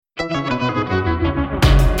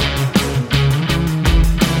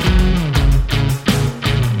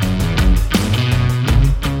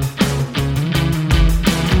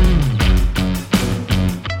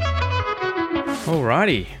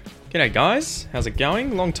Alrighty. G'day guys, how's it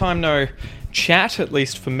going? Long time no chat, at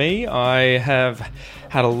least for me. I have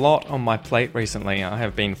had a lot on my plate recently. I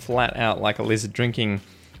have been flat out like a lizard drinking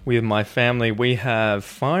with my family. We have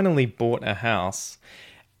finally bought a house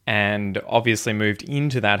and obviously moved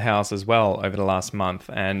into that house as well over the last month.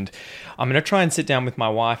 And I'm going to try and sit down with my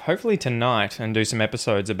wife, hopefully tonight, and do some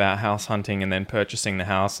episodes about house hunting and then purchasing the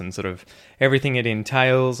house and sort of everything it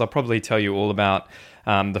entails. I'll probably tell you all about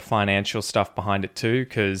the financial stuff behind it too,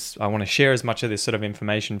 because I want to share as much of this sort of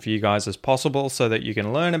information for you guys as possible so that you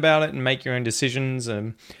can learn about it and make your own decisions.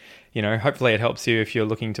 And hopefully it helps you if you're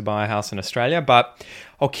looking to buy a house in Australia, but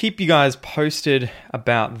I'll keep you guys posted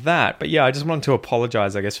about that. But yeah, I just wanted to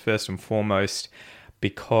apologize, I guess, first and foremost,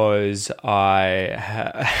 because I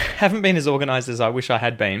haven't been as organized as I wish I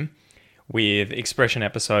had been with expression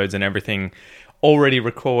episodes and everything already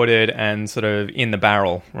recorded and sort of in the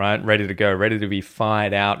barrel, right? Ready to go, ready to be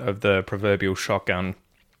fired out of the proverbial shotgun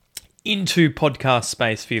into podcast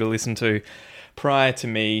space for you to listen to prior to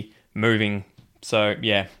me moving. So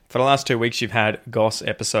yeah, for the last 2 weeks, you've had Goss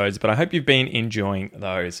episodes, but I hope you've been enjoying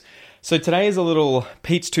those. So today is a little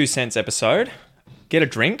Pete's 2 cents episode. Get a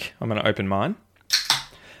drink. I'm going to open mine.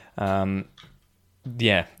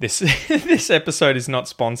 This episode is not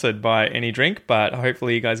sponsored by any drink, but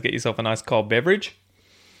hopefully you guys get yourself a nice cold beverage.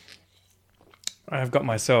 I've got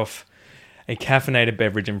myself a caffeinated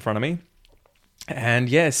beverage in front of me. And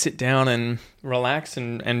yeah, sit down and relax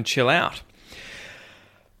and chill out.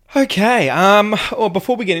 Okay,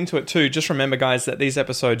 before we get into it too, just remember guys that these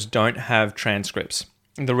episodes don't have transcripts.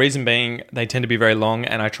 The reason being they tend to be very long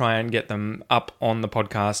and I try and get them up on the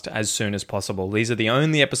podcast as soon as possible. These are the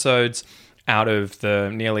only episodes out of the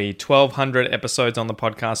nearly 1,200 episodes on the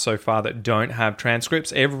podcast so far that don't have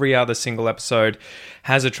transcripts. Every other single episode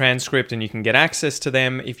has a transcript and you can get access to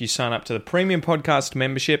them if you sign up to the premium podcast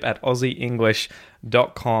membership at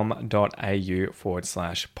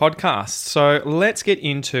aussieenglish.com.au/podcast. So let's get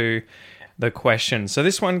into the question. So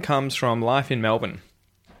this one comes from Life in Melbourne.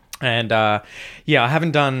 And I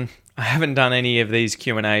haven't done any of these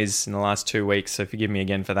Q&As in the last 2 weeks, so forgive me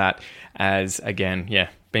again for that. As again,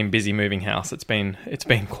 been busy moving house. It's been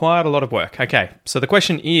quite a lot of work. Okay, so the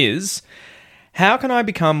question is, how can I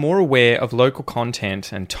become more aware of local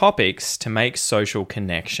content and topics to make social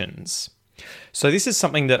connections? So this is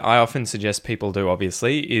something that I often suggest people do,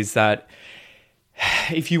 obviously, is that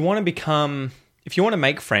if you want to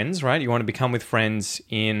make friends, right? You want to become with friends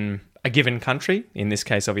in a given country, in this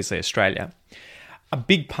case, obviously Australia. A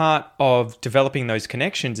big part of developing those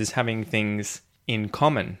connections is having things in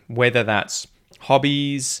common, whether that's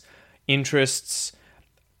hobbies, interests,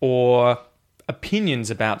 or opinions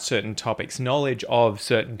about certain topics, knowledge of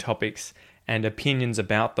certain topics and opinions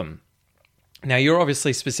about them. Now, you're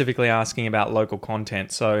obviously specifically asking about local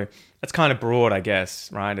content, so it's kind of broad, I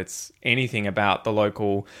guess, right? It's anything about the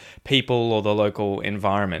local people or the local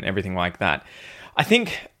environment, everything like that. I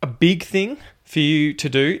think a big thing for you to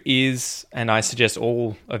do is, and I suggest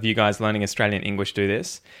all of you guys learning Australian English do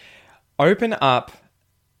this, open up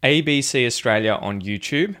ABC Australia on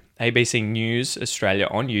YouTube, ABC News Australia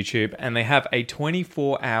on YouTube, and they have a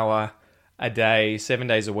 24-hour a day, 7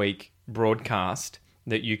 days a week broadcast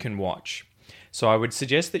that you can watch. So I would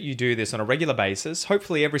suggest that you do this on a regular basis,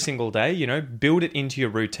 hopefully every single day, build it into your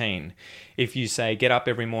routine. If you say get up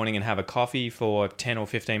every morning and have a coffee for 10 or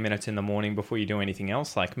 15 minutes in the morning before you do anything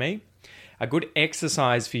else like me, a good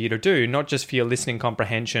exercise for you to do, not just for your listening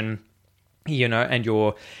comprehension, and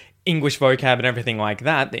your English vocab and everything like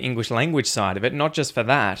that, the English language side of it, not just for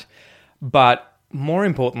that, but more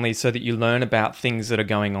importantly, so that you learn about things that are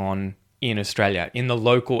going on in Australia, in the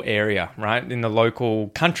local area, right? In the local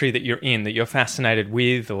country that you're in, that you're fascinated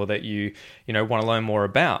with, or that you want to learn more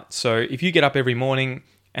about. So if you get up every morning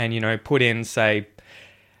and, put in, say,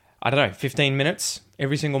 15 minutes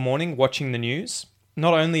every single morning watching the news,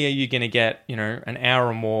 not only are you going to get, an hour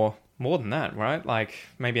or more than that, right? Like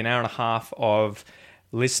maybe an hour and a half of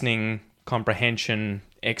listening comprehension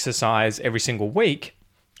exercise every single week,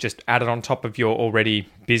 just added on top of your already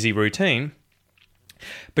busy routine.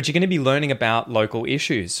 But you're going to be learning about local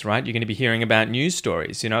issues, right? You're going to be hearing about news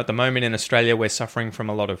stories. At the moment in Australia, we're suffering from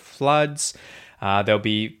a lot of floods. There'll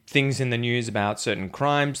be things in the news about certain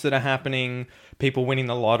crimes that are happening, people winning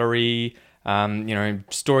the lottery,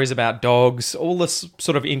 stories about dogs, all this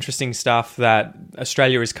sort of interesting stuff that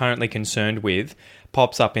Australia is currently concerned with.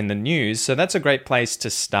 pops up in the news. So that's a great place to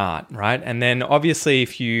start, right? And then obviously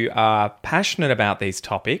if you are passionate about these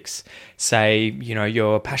topics, say,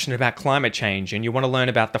 you're passionate about climate change and you want to learn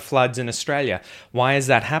about the floods in Australia. Why is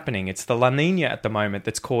that happening? It's the La Nina at the moment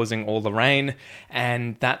that's causing all the rain,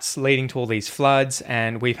 and that's leading to all these floods.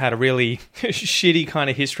 And we've had a really shitty kind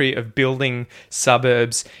of history of building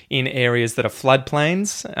suburbs in areas that are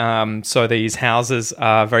floodplains. So these houses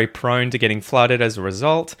are very prone to getting flooded as a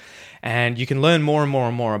result. And you can learn more and more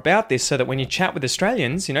and more about this so that when you chat with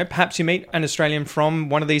Australians, perhaps you meet an Australian from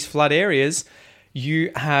one of these flood areas,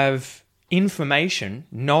 you have information,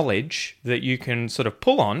 knowledge that you can sort of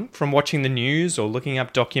pull on from watching the news or looking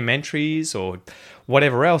up documentaries or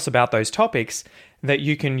whatever else about those topics that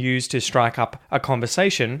you can use to strike up a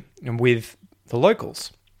conversation with the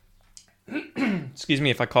locals. Excuse me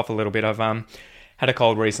if I cough a little bit. I've had a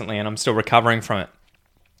cold recently and I'm still recovering from it.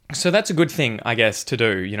 So that's a good thing, I guess, to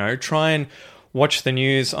do. Try and watch the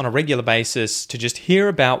news on a regular basis to just hear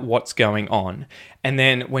about what's going on. And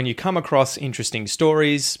then when you come across interesting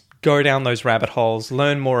stories, go down those rabbit holes,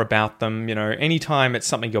 learn more about them. Anytime it's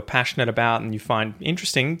something you're passionate about and you find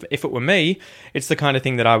interesting, if it were me, it's the kind of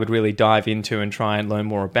thing that I would really dive into and try and learn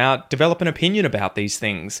more about, develop an opinion about these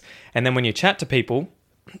things. And then when you chat to people,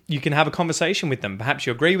 you can have a conversation with them. Perhaps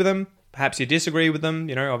you agree with them, perhaps you disagree with them.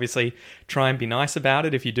 Obviously try and be nice about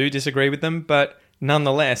it if you do disagree with them, but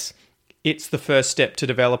nonetheless, it's the first step to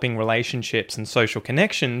developing relationships and social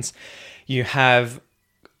connections. You have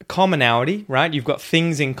commonality, right? You've got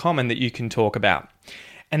things in common that you can talk about.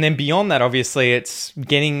 And then beyond that, obviously, it's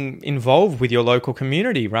getting involved with your local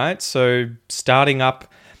community, right? So starting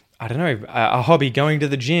up, a hobby, going to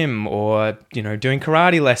the gym, or, doing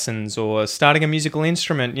karate lessons, or starting a musical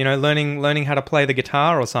instrument, learning how to play the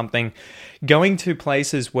guitar or something. Going to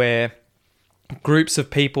places where groups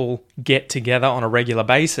of people get together on a regular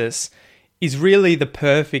basis is really the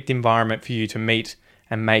perfect environment for you to meet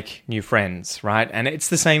and make new friends, right? And it's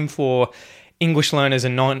the same for English learners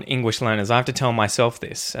and non-English learners. I have to tell myself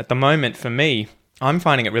this. At the moment, for me, I'm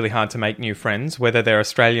finding it really hard to make new friends, whether they're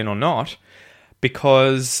Australian or not,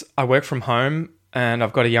 because I work from home and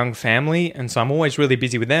I've got a young family, and so I'm always really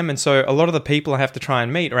busy with them. And so a lot of the people I have to try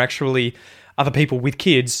and meet are actually other people with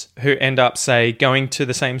kids who end up, say, going to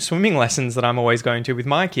the same swimming lessons that I'm always going to with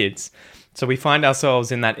my kids. So we find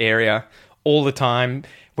ourselves in that area all the time.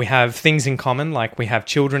 We have things in common, like we have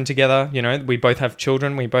children together. We both have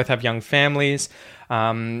children, we both have young families,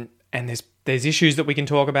 and there's issues that we can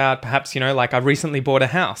talk about. Perhaps, like I recently bought a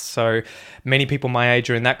house. So many people my age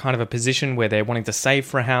are in that kind of a position where they're wanting to save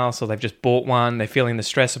for a house, or they've just bought one. They're feeling the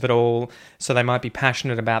stress of it all. So they might be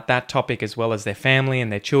passionate about that topic as well as their family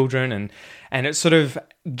and their children. And it sort of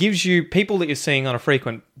gives you people that you're seeing on a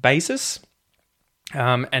frequent basis.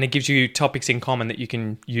 And it gives you topics in common that you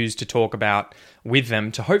can use to talk about with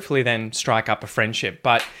them to hopefully then strike up a friendship.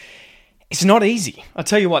 But it's not easy. I'll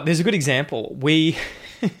tell you what, there's a good example.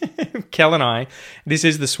 Kel and I, this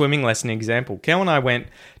is the swimming lesson example. Kel and I went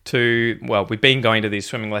to, we've been going to these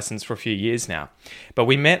swimming lessons for a few years now, but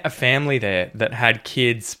we met a family there that had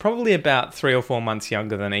kids probably about 3 or 4 months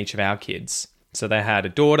younger than each of our kids. So they had a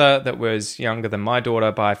daughter that was younger than my daughter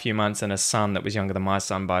by a few months and a son that was younger than my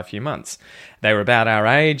son by a few months. They were about our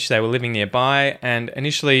age. They were living nearby. And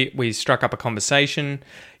initially we struck up a conversation.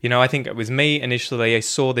 I think it was me initially. I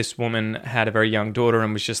saw this woman had a very young daughter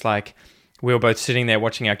and was just like, we were both sitting there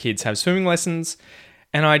watching our kids have swimming lessons.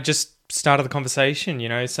 And I just started the conversation,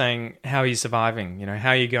 saying, how are you surviving? How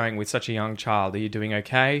are you going with such a young child? Are you doing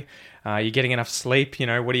okay? Are you getting enough sleep?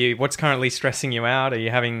 What's currently stressing you out? Are you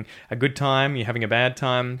having a good time? Are you having a bad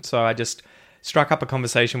time? So I just struck up a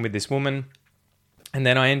conversation with this woman. And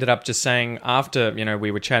then I ended up just saying, after, we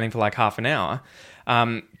were chatting for like half an hour,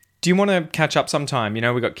 do you want to catch up sometime?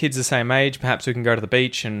 We've got kids the same age. Perhaps we can go to the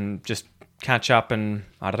beach and just catch up and,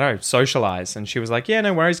 socialize. And she was like, yeah,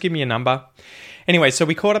 no worries. Give me your number. Anyway, so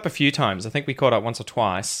we caught up a few times. I think we caught up once or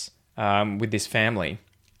twice with this family.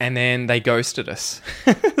 And then they ghosted us.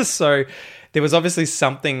 So there was obviously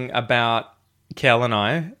something about Kel and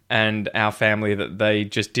I and our family that they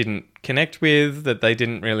just didn't connect with, that they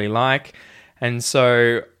didn't really like. And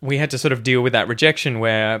so we had to sort of deal with that rejection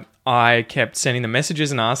where I kept sending them messages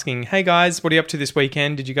and asking, hey guys, what are you up to this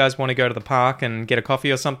weekend? Did you guys want to go to the park and get a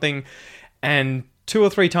coffee or something? And 2 or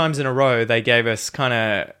 3 times in a row, they gave us kind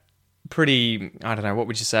of pretty, what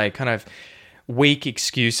would you say, kind of weak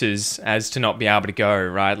excuses as to not be able to go,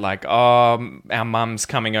 right? Like, oh, our mum's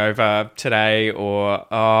coming over today, or,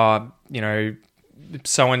 oh,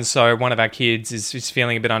 so-and-so, one of our kids is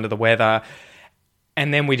feeling a bit under the weather.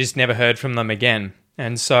 And then we just never heard from them again.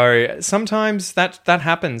 And so sometimes that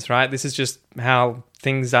happens, right? This is just how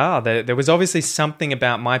things are. There was obviously something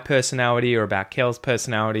about my personality or about Kel's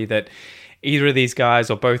personality that either of these guys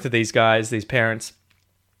or both of these guys, these parents,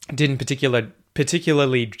 didn't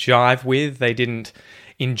particularly jive with. They didn't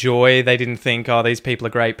enjoy. They didn't think, oh, these people are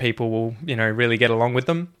great people. We'll, really get along with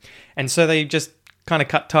them. And so they just kind of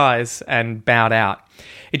cut ties and bowed out.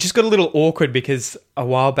 It just got a little awkward because a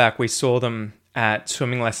while back we saw them at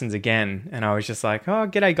swimming lessons again, and I was just like, oh,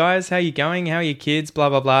 g'day guys, how you going? How are your kids? Blah,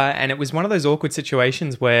 blah, blah. And it was one of those awkward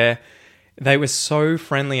situations where they were so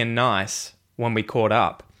friendly and nice when we caught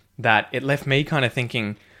up that it left me kind of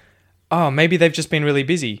thinking, oh, maybe they've just been really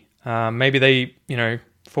busy. Maybe they,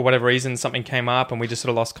 for whatever reason, something came up and we just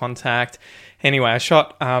sort of lost contact. Anyway, I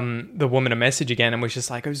shot the woman a message again and was just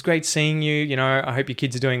like, it was great seeing you. I hope your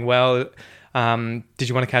kids are doing well. Did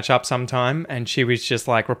you want to catch up sometime? And she was just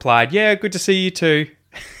like replied, yeah, good to see you too.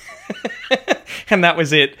 And that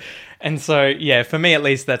was it. And so, yeah, for me at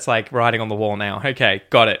least, that's like writing on the wall now. Okay,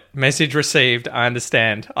 got it. Message received. I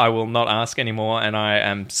understand. I will not ask anymore. And I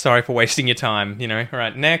am sorry for wasting your time. All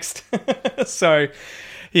right, next. So,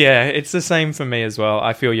 yeah, it's the same for me as well.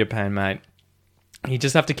 I feel your pain, mate. You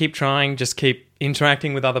just have to keep trying, just keep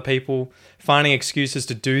interacting with other people, finding excuses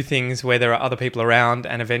to do things where there are other people around,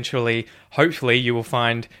 and eventually, hopefully, you will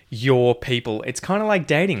find your people. It's kind of like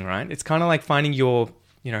dating, right? It's kind of like finding your,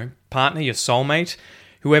 partner, your soulmate,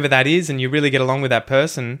 whoever that is, and you really get along with that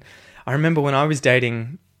person. I remember when I was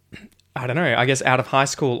dating, I don't know, I guess out of high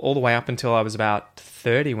school all the way up until I was about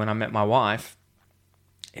 30 when I met my wife,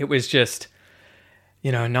 it was just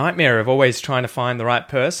a nightmare of always trying to find the right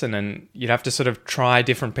person, and you'd have to sort of try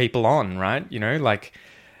different people on, right?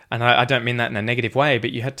 And I don't mean that in a negative way,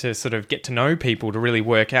 but you had to sort of get to know people to really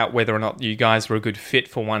work out whether or not you guys were a good fit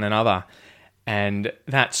for one another. And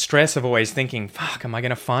that stress of always thinking, fuck, am I going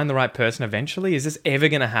to find the right person eventually? Is this ever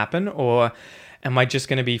going to happen? Or am I just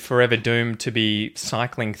going to be forever doomed to be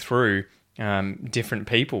cycling through different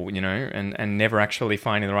people, and never actually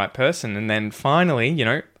finding the right person? And then finally,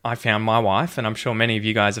 I found my wife, and I'm sure many of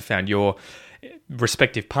you guys have found your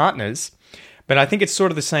respective partners. But I think it's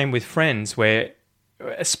sort of the same with friends, where,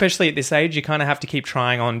 especially at this age, you kind of have to keep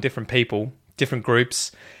trying on different people, different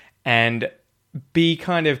groups, and be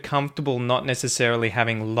kind of comfortable not necessarily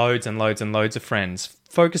having loads and loads and loads of friends,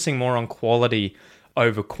 focusing more on quality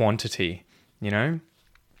over quantity,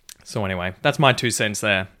 So anyway, that's my 2 cents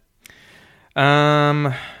there.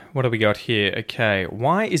 What do we got here? Okay,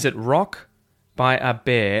 why is it rock by a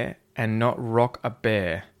bear and not rock a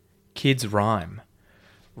bear? Kids rhyme.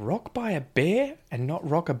 Rock by a bear and not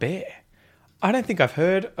rock a bear? I don't think I've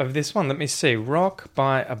heard of this one. Let me see. Rock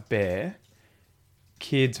by a bear,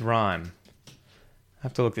 kids rhyme. I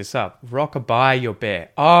have to look this up. Rockabye your bear.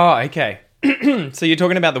 Oh, okay. So you're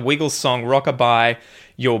talking about the Wiggles song, Rockabye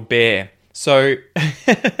Your Bear. So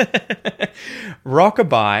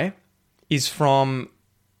Rockabye is from,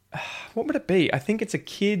 what would it be? I think it's a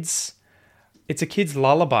kid's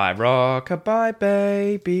lullaby. Rockabye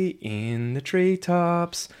baby in the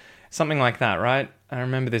treetops. Something like that, right? I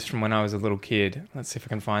remember this from when I was a little kid. Let's see if I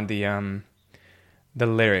can find the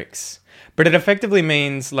lyrics. But it effectively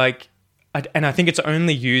means like, and I think it's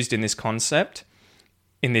only used in this concept,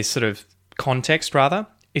 in this sort of context rather.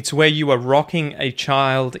 It's where you are rocking a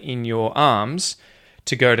child in your arms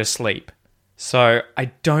to go to sleep. So I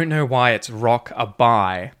don't know why it's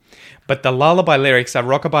rock-a-bye, but the lullaby lyrics are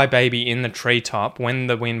rock-a-bye baby in the treetop. When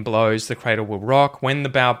the wind blows, the cradle will rock. When the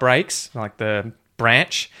bough breaks, like the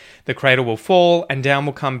branch, the cradle will fall, and down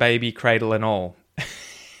will come baby, cradle and all.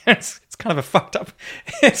 It's kind of a fucked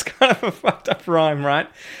up rhyme, right?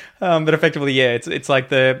 But effectively, yeah, it's like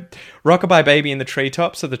the rockabye baby in the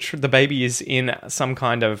treetop. So the baby is in some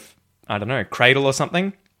kind of, I don't know, cradle or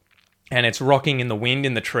something, and it's rocking in the wind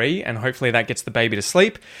in the tree, and hopefully that gets the baby to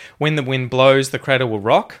sleep. When the wind blows, the cradle will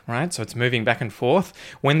rock, right? So it's moving back and forth.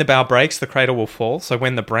 When the bough breaks, the cradle will fall. So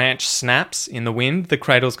when the branch snaps in the wind, the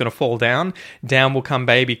cradle's going to fall down. Down will come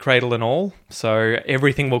baby, cradle and all. So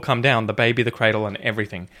everything will come down, the baby, the cradle, and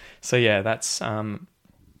everything. So yeah, that's...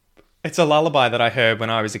 It's a lullaby that I heard when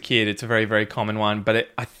I was a kid. It's a very, very common one, but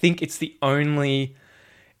I think it's the only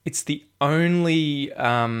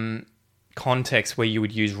context where you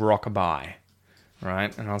would use rockabye,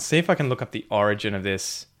 right? And I'll see if I can look up the origin of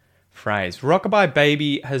this phrase. Rockabye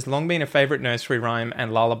baby has long been a favorite nursery rhyme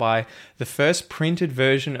and lullaby. The first printed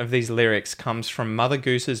version of these lyrics comes from Mother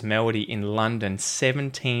Goose's Melody in London,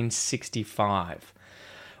 1765.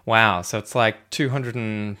 Wow, so it's like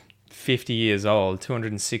 250 years old,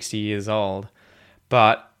 260 years old.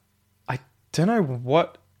 But I don't know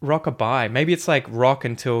what rockabye. Maybe it's like rock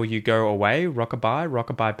until you go away.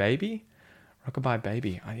 Rockabye baby. Rockabye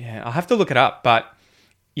Baby. Yeah, I'll have to look it up, but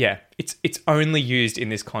yeah, it's only used in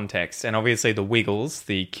this context. And obviously the Wiggles,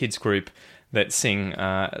 the kids group that sing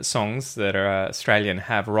songs that are Australian,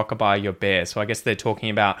 have Rockabye Your Bear. So I guess they're talking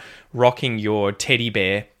about rocking your teddy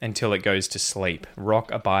bear until it goes to sleep.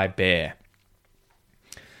 Rockabye Bear.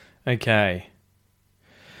 Okay.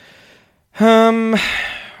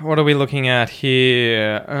 What are we looking at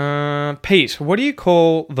here? Pete, what do you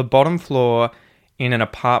call the bottom floor in an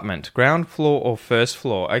apartment? Ground floor or first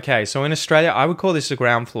floor? Okay, so in Australia, I would call this the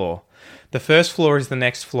ground floor. The first floor is the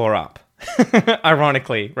next floor up.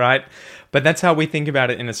 Ironically, right? But that's how we think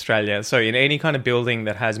about it in Australia. So in any kind of building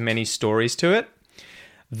that has many stories to it,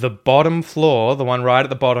 the bottom floor, the one right at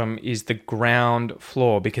the bottom, is the ground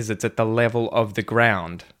floor because it's at the level of the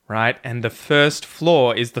ground, right? And the first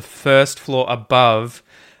floor is the first floor above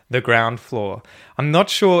the ground floor. I'm not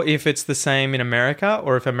sure if it's the same in America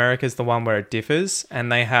or if America's the one where it differs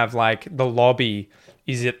and they have like the lobby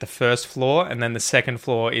is at the first floor and then the second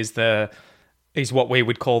floor is what we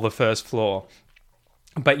would call the first floor.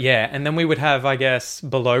 But yeah, and then we would have, I guess,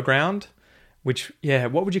 below ground, which, yeah,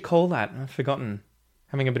 what would you call that? I've forgotten.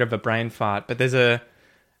 Having a bit of a brain fart. But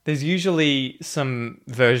there's usually some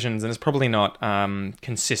versions, and it's probably not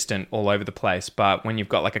consistent all over the place, but when you've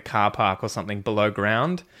got like a car park or something below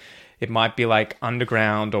ground, it might be like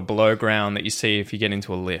underground or below ground that you see if you get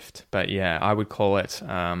into a lift. But yeah, I would call it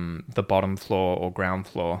the bottom floor or ground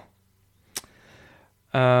floor.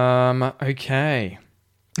 Okay.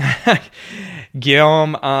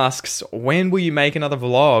 Guillaume asks, when will you make another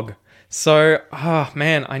vlog? So,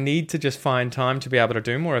 man, I need to just find time to be able to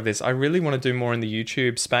do more of this. I really want to do more in the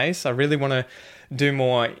YouTube space. I really want to do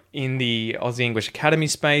more in the Aussie English Academy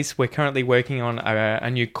space. We're currently working on a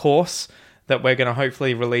new course that we're going to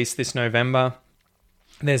hopefully release this November.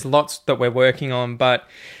 There's lots that we're working on, but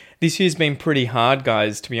this year's been pretty hard,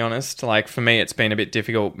 guys, to be honest. Like, for me, it's been a bit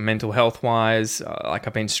difficult mental health-wise. Like,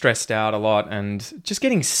 I've been stressed out a lot and just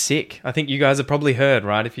getting sick. I think you guys have probably heard,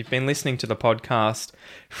 right? If you've been listening to the podcast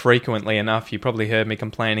frequently enough, you probably heard me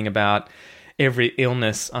complaining about every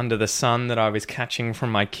illness under the sun that I was catching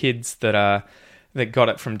from my kids that got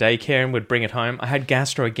it from daycare and would bring it home. I had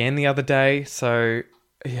gastro again the other day, so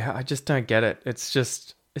yeah, I just don't get it. It's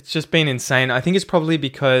just been insane. I think it's probably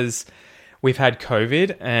because we've had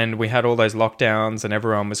COVID and we had all those lockdowns and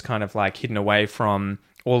everyone was kind of like hidden away from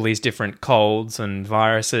all these different colds and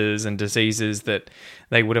viruses and diseases that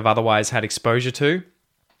they would have otherwise had exposure to.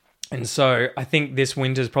 And so I think this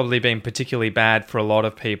winter's probably been particularly bad for a lot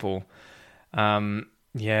of people.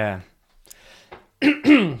 Yeah.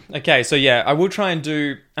 Okay, so yeah, I will try and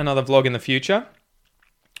do another vlog in the future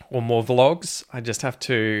or more vlogs. I just have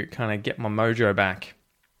to kind of get my mojo back.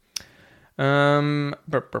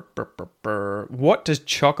 What does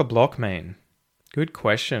chock-a-block mean? Good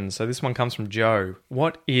question. So this one comes from Joe.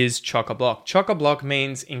 What is chock-a-block? Chock-a-block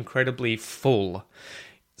means incredibly full.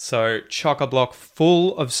 So chock-a-block,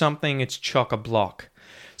 full of something, it's chock-a-block.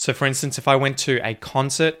 So for instance, if I went to a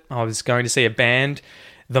concert, I was going to see a band,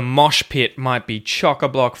 the mosh pit might be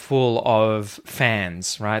chock-a-block full of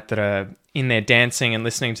fans, right, that are in there dancing and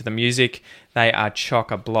listening to the music. They are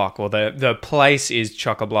chock-a-block, or the place is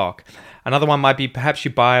chock-a-block. Another one might be perhaps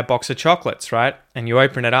you buy a box of chocolates, right? And you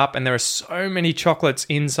open it up and there are so many chocolates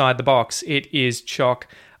inside the box. It is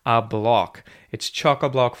chock-a-block. It's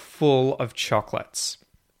chock-a-block full of chocolates.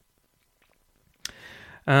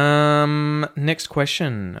 Next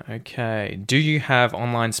question. Okay. Do you have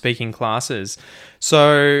online speaking classes?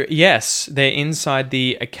 So yes, they're inside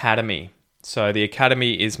the Academy. So the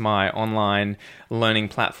Academy is my online learning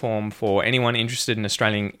platform for anyone interested in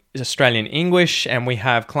Australian English, and we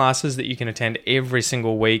have classes that you can attend every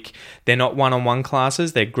single week. They're not one-on-one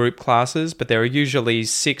classes, they're group classes, but there are usually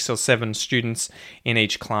 6 or 7 students in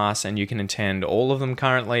each class, and you can attend all of them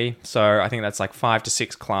currently. So I think that's like 5 to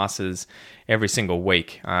 6 classes every single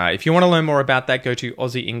week. If you want to learn more about that, go to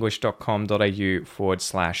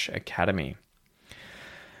aussieenglish.com.au/academy.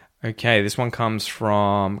 Okay, this one comes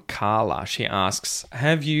from Carla. She asks,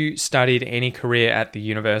 have you studied any career at the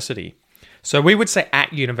university? So we would say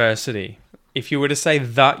at university. If you were to say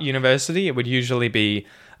the university, it would usually be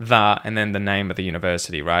the and then the name of the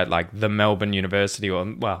university, right? Like the Melbourne University or,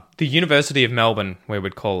 well, the University of Melbourne, we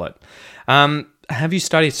would call it. Have you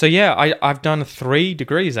studied? So yeah, I've done 3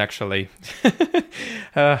 degrees actually.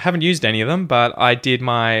 Haven't used any of them, but I did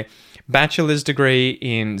my bachelor's degree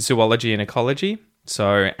in zoology and ecology.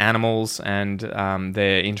 So animals and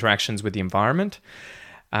their interactions with the environment.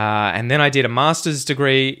 And then I did a master's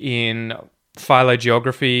degree in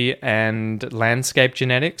phylogeography and landscape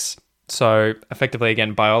genetics. So effectively,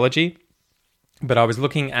 again, biology. But I was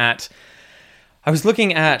looking at I was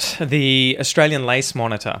looking at the Australian lace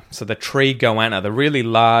monitor, so the tree goanna, the really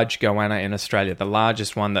large goanna in Australia, the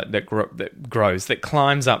largest one that grows, that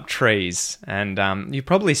climbs up trees. And you've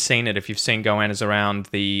probably seen it if you've seen goannas around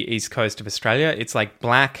the east coast of Australia. It's like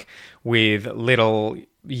black with little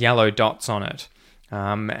yellow dots on it.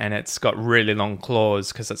 And it's got really long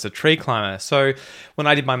claws because it's a tree climber. So when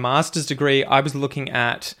I did my master's degree, I was looking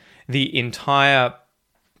at the entire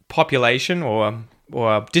population or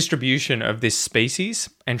distribution of this species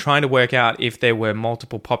and trying to work out if there were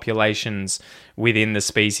multiple populations within the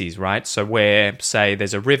species, right? So where, say,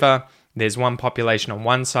 there's a river, there's one population on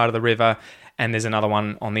one side of the river and there's another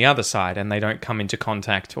one on the other side and they don't come into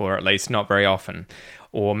contact, or at least not very often.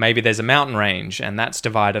 Or maybe there's a mountain range and that's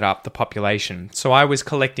divided up the population. So I was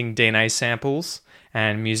collecting DNA samples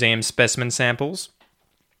and museum specimen samples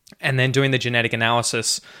and then doing the genetic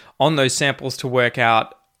analysis on those samples to work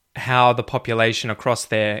out how the population across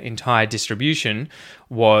their entire distribution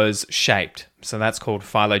was shaped. So that's called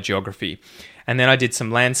phylogeography. And then I did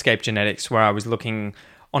some landscape genetics where I was looking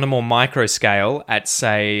on a more micro scale at,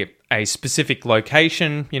 say, a specific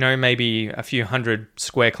location, maybe a few hundred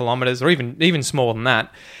square kilometers or even smaller than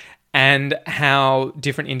that, and how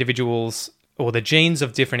different individuals or the genes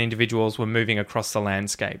of different individuals were moving across the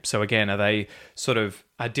landscape. So again, are they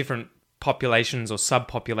different populations or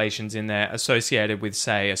subpopulations in there associated with,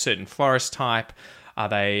 say, a certain forest type? Are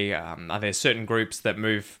there certain groups that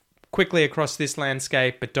move quickly across this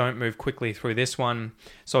landscape but don't move quickly through this one?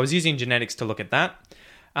 So I was using genetics to look at that.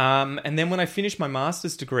 And then when I finished my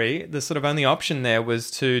master's degree, the sort of only option there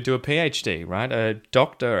was to do a PhD, right? A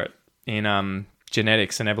doctorate in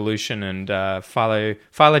genetics and evolution and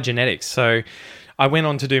phylogenetics. So I went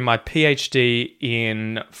on to do my PhD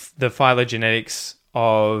in the phylogenetics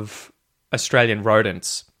of Australian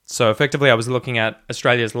rodents. So effectively, I was looking at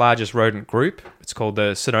Australia's largest rodent group. It's called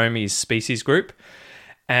the Sodomys species group.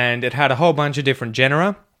 And it had a whole bunch of different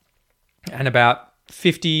genera and about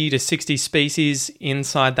 50 to 60 species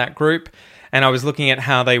inside that group. And I was looking at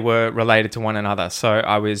how they were related to one another. So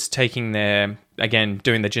I was doing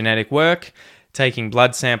the genetic work, taking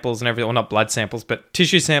blood samples and everything, well, not blood samples, but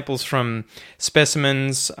tissue samples from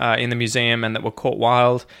specimens in the museum and that were caught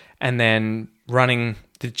wild, and then running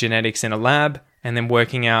the genetics in a lab and then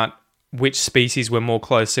working out which species were more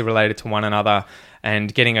closely related to one another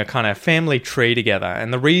and getting a kind of family tree together.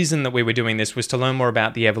 And the reason that we were doing this was to learn more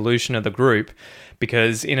about the evolution of the group,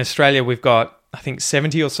 because in Australia we've got, I think,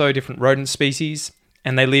 70 or so different rodent species,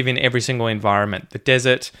 and they live in every single environment. The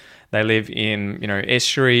desert, they live in,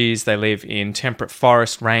 estuaries, they live in temperate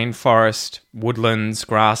forest, rainforest, woodlands,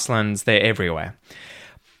 grasslands, they're everywhere.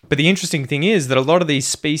 But the interesting thing is that a lot of these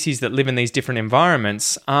species that live in these different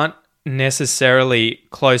environments aren't necessarily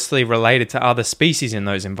closely related to other species in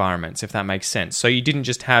those environments, if that makes sense. So you didn't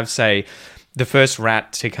just have, say, the first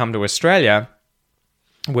rat to come to Australia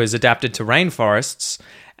was adapted to rainforests,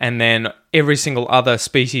 and then every single other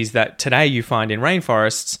species that today you find in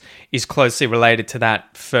rainforests is closely related to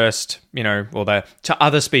that first, to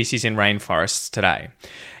other species in rainforests today.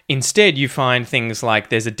 Instead, you find things like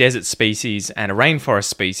there's a desert species and a rainforest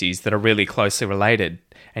species that are really closely related.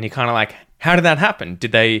 And you're kind of like, how did that happen?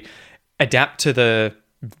 Did they adapt to the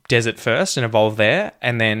desert first and evolve there,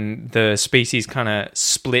 and then the species kind of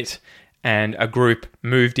split and a group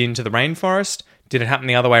moved into the rainforest? Did it happen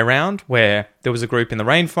the other way around, where there was a group in the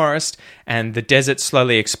rainforest and the desert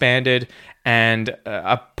slowly expanded and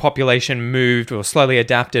a population moved or slowly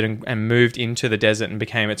adapted and moved into the desert and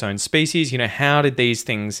became its own species? How did these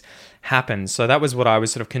things happen? So that was what I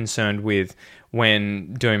was sort of concerned with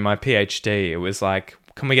when doing my PhD. It was like,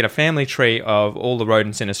 can we get a family tree of all the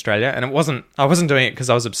rodents in Australia? And I wasn't doing it because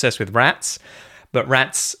I was obsessed with rats, but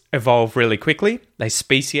rats evolve really quickly. They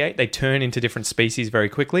speciate, they turn into different species very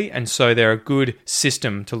quickly. And so they're a good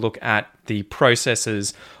system to look at the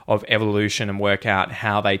processes of evolution and work out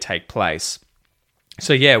how they take place.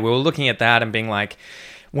 So yeah, we were looking at that and being like,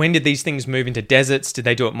 when did these things move into deserts? Did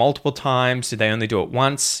they do it multiple times? Did they only do it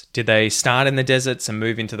once? Did they start in the deserts and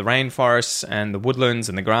move into the rainforests and the woodlands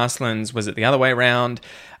and the grasslands? Was it the other way around?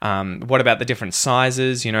 What about the different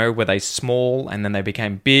sizes? Were they small and then they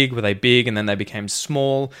became big? Were they big and then they became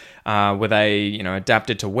small? Were they,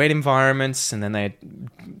 adapted to wet environments and then they,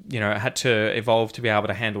 had to evolve to be able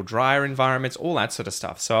to handle drier environments? All that sort of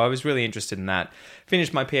stuff. So I was really interested in that.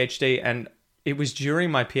 Finished my PhD, and it was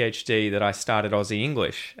during my PhD that I started Aussie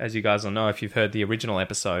English, as you guys will know if you've heard the original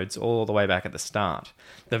episodes all the way back at the start.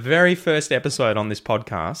 The very first episode on this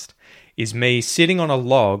podcast is me sitting on a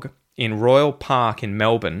log in Royal Park in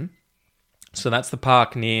Melbourne. So that's the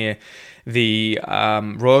park near the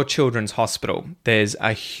Royal Children's Hospital. There's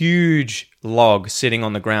a huge log sitting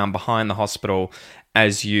on the ground behind the hospital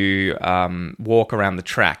as you walk around the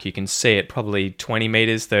track. You can see it probably 20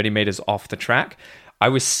 meters, 30 meters off the track. I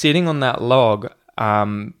was sitting on that log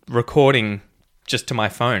recording just to my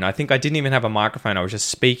phone. I think I didn't even have a microphone. I was just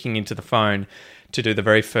speaking into the phone to do the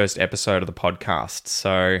very first episode of the podcast.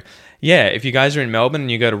 So yeah, if you guys are in Melbourne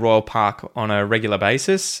and you go to Royal Park on a regular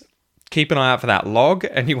basis, keep an eye out for that log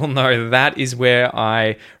and you will know that is where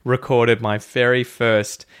I recorded my very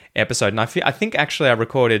first episode. And I think actually I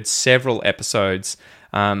recorded several episodes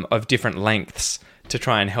of different lengths to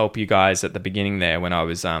try and help you guys at the beginning there when I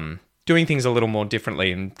was doing things a little more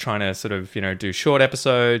differently and trying to sort of, do short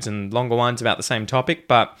episodes and longer ones about the same topic.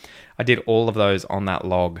 But I did all of those on that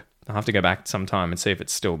log. I'll have to go back sometime and see if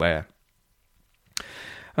it's still there.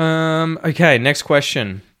 Okay, next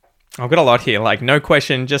question. I've got a lot here, like no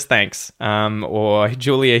question, just thanks. Or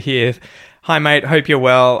Julia here. Hi, mate. Hope you're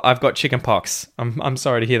well. I've got chickenpox. I'm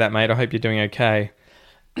sorry to hear that, mate. I hope you're doing okay.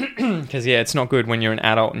 Because, yeah, it's not good when you're an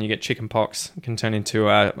adult and you get chickenpox. It can turn into,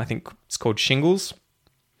 I think it's called shingles.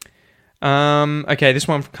 Okay, this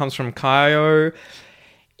one comes from Kaio.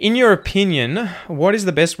 In your opinion, what is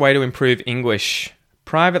the best way to improve English?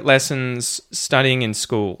 Private lessons, studying in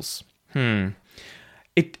schools?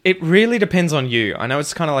 It really depends on you. I know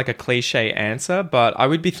it's kind of like a cliche answer, but I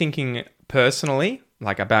would be thinking personally,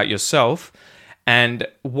 like about yourself, and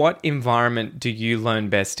what environment do you learn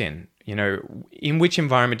best in? In which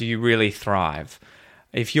environment do you really thrive?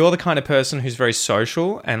 If you're the kind of person who's very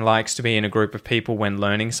social and likes to be in a group of people when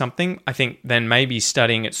learning something, I think then maybe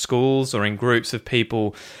studying at schools or in groups of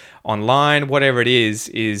people online, whatever it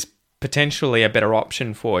is potentially a better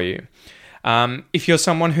option for you. If you're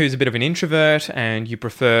someone who's a bit of an introvert and you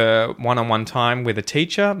prefer one-on-one time with a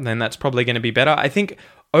teacher, then that's probably going to be better. I think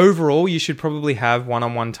overall you should probably have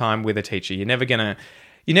one-on-one time with a teacher. You're never going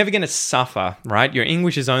to suffer, right? Your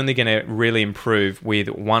English is only going to really improve with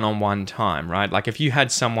one-on-one time, right? Like if you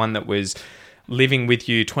had someone that was living with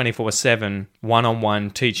you 24/7, one-on-one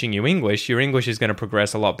teaching you English, your English is going to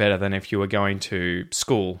progress a lot better than if you were going to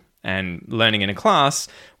school and learning in a class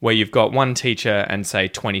where you've got one teacher and say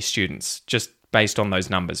 20 students, just based on those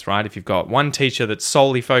numbers, right? If you've got one teacher that's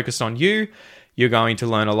solely focused on you, you're going to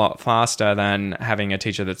learn a lot faster than having a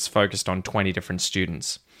teacher that's focused on 20 different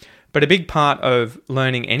students. But a big part of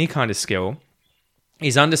learning any kind of skill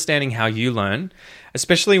is understanding how you learn,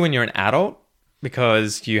 especially when you're an adult,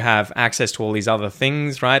 because you have access to all these other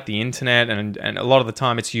things, right? The internet, and a lot of the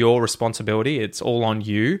time it's your responsibility. It's all on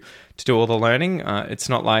you to do all the learning. It's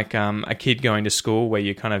not like a kid going to school where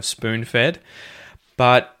you're kind of spoon-fed.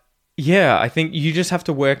 But yeah, I think you just have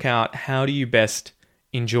to work out how do you best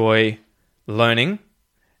enjoy learning,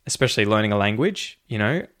 especially learning a language,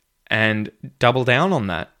 and double down on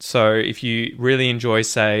that. So if you really enjoy,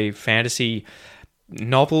 say, fantasy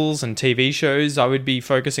novels and TV shows, I would be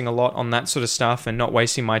focusing a lot on that sort of stuff and not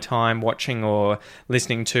wasting my time watching or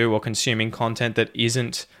listening to or consuming content that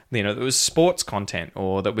isn't, that was sports content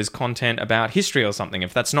or that was content about history or something.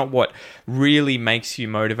 If that's not what really makes you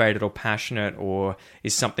motivated or passionate or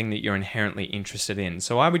is something that you're inherently interested in.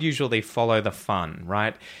 So I would usually follow the fun,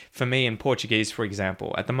 right? For me in Portuguese, for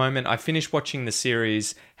example, at the moment, I finished watching the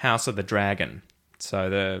series House of the Dragon.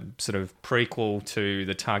 So the sort of prequel to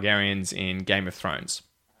the Targaryens in Game of Thrones.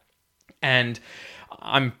 And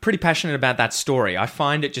I'm pretty passionate about that story. I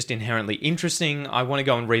find it just inherently interesting. I want to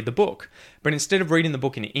go and read the book. But instead of reading the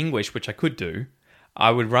book in English, which I could do,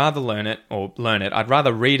 I would rather learn it. I'd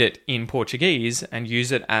rather read it in Portuguese and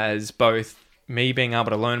use it as both me being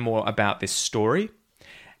able to learn more about this story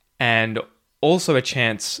and also a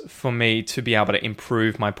chance for me to be able to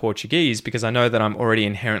improve my Portuguese because I know that I'm already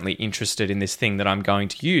inherently interested in this thing that I'm going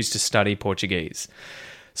to use to study Portuguese.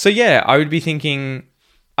 So yeah, I would be thinking,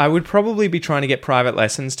 I would probably be trying to get private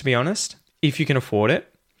lessons, to be honest, if you can afford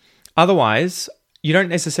it. Otherwise, you don't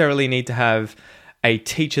necessarily need to have a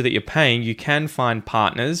teacher that you're paying. You can find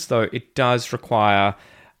partners, though it does require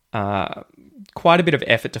quite a bit of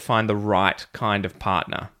effort to find the right kind of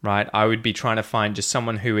partner, right? I would be trying to find just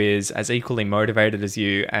someone who is as equally motivated as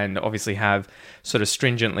you and obviously have sort of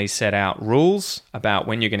stringently set out rules about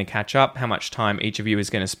when you're going to catch up, how much time each of you is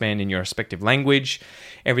going to spend in your respective language,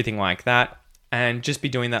 everything like that, and just be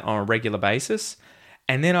doing that on a regular basis.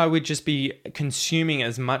 And then I would just be consuming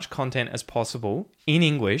as much content as possible in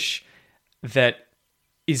English that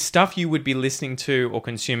is stuff you would be listening to or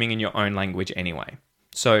consuming in your own language anyway.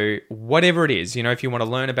 So whatever it is, if you want to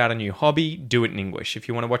learn about a new hobby, do it in English. If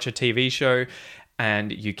you want to watch a TV show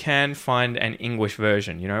and you can find an English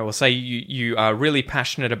version, you know, or say you are really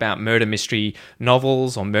passionate about murder mystery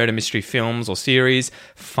novels or murder mystery films or series,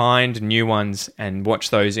 find new ones and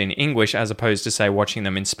watch those in English as opposed to, say, watching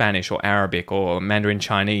them in Spanish or Arabic or Mandarin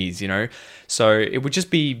Chinese, you know. So it would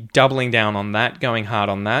just be doubling down on that, going hard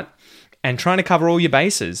on that, and trying to cover all your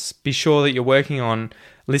bases. Be sure that you're working on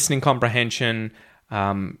listening comprehension,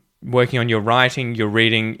 working on your writing, your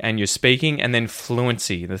reading, and your speaking, and then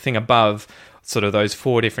fluency. The thing above sort of those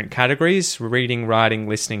 4 different categories, reading, writing,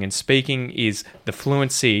 listening, and speaking, is the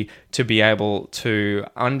fluency to be able to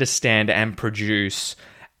understand and produce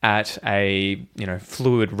at a, you know,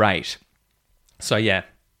 fluid rate. So yeah,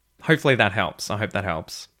 hopefully that helps. I hope that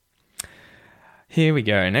helps. Here we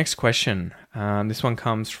go. Next question. This one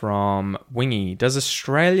comes from Wingy. Do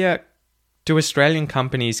Australian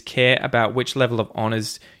companies care about which level of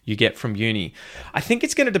honours you get from uni? I think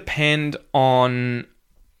it's going to depend on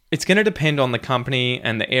the company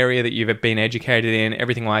and the area that you've been educated in,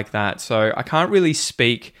 everything like that. So I can't really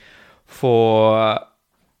speak for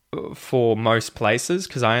most places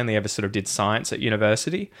because I only ever sort of did science at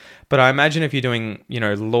university. But I imagine if you're doing, you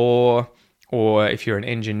know, law, or if you're an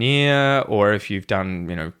engineer, or if you've done,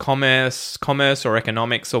 you know, commerce or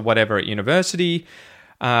economics or whatever at university,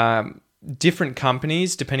 different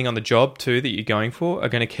companies, depending on the job too that you're going for,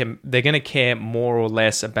 they're going to care more or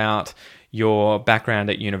less about your background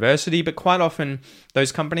at university. But quite often,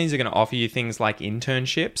 those companies are going to offer you things like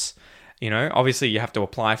internships. You know, obviously you have to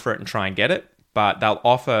apply for it and try and get it, but they'll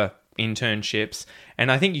offer internships.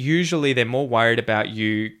 And I think usually they're more worried about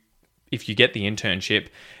you, if you get the internship,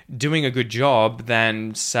 doing a good job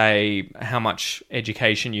than, say, how much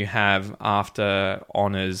education you have after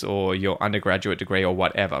honours or your undergraduate degree or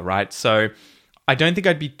whatever, right? So I don't think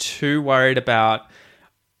I'd be too worried about,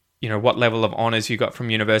 you know, what level of honours you got from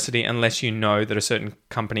university, unless you know that a certain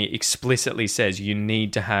company explicitly says you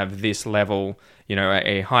need to have this level, you know,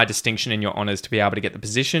 a high distinction in your honours to be able to get the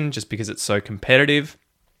position, just because it's so competitive.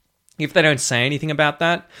 If they don't say anything about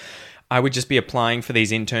that, I would just be applying for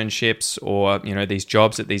these internships or, you know, these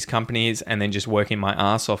jobs at these companies, and then just working my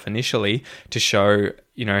ass off initially to show,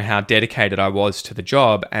 you know, how dedicated I was to the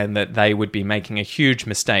job, and that they would be making a huge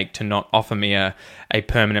mistake to not offer me a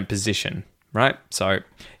permanent position, right? So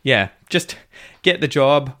yeah, just get the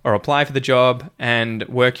job or apply for the job and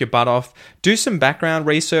work your butt off. Do some background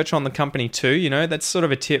research on the company too. You know, that's sort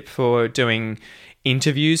of a tip for doing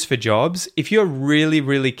interviews for jobs. If you're really,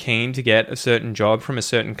 really keen to get a certain job from a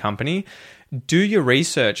certain company, do your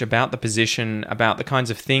research about the position, about the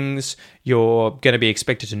kinds of things you're going to be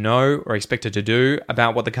expected to know or expected to do,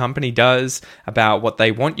 about what the company does, about what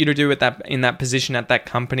they want you to do in that position at that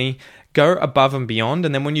company. Go above and beyond,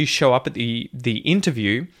 and then when you show up at the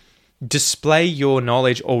interview, display your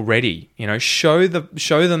knowledge already. You know, show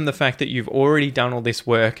them the fact that you've already done all this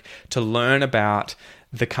work to learn about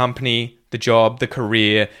the company, the job, the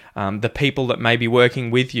career, the people that may be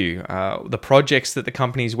working with you, the projects that the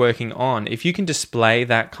company is working on. If you can display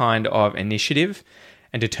that kind of initiative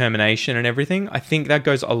and determination and everything, I think that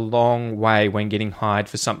goes a long way when getting hired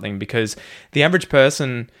for something, because the average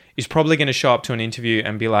person is probably going to show up to an interview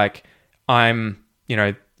and be like, I'm, you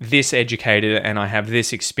know, this educated and I have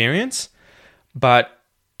this experience. But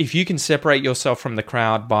if you can separate yourself from the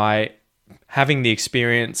crowd by having the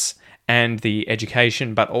experience and the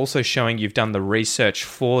education, but also showing you've done the research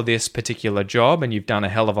for this particular job, and you've done a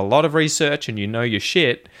hell of a lot of research and you know your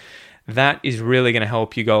shit, that is really going to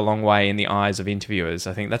help you go a long way in the eyes of interviewers.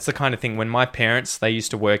 I think that's the kind of thing, when my parents, they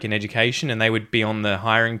used to work in education and they would be on the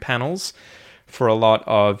hiring panels for a lot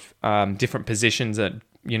of different positions at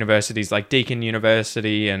universities like Deakin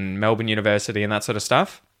University and Melbourne University and that sort of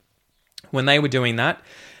stuff. When they were doing that,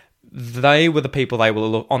 they were the people they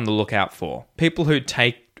were on the lookout for. People who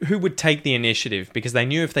would take the initiative, because they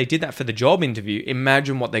knew if they did that for the job interview,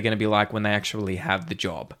 imagine what they're going to be like when they actually have the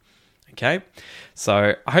job. Okay?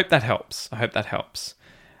 So I hope that helps.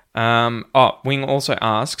 Wing also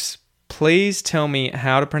asks, please tell me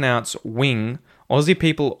how to pronounce wing. Aussie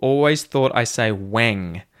people always thought I say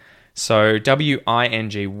wang. So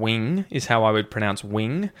W-I-N-G, wing, is how I would pronounce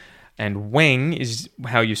wing. And weng is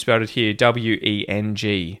how you spelled it here,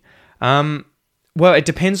 W-E-N-G. Well, it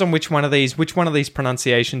depends on which one of these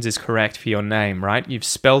pronunciations is correct for your name, right? You've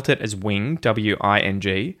spelt it as wing,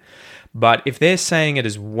 W-I-N-G. But if they're saying it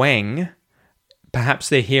as weng, perhaps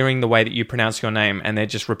they're hearing the way that you pronounce your name and they're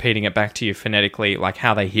just repeating it back to you phonetically, like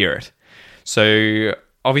how they hear it. So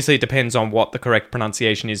obviously it depends on what the correct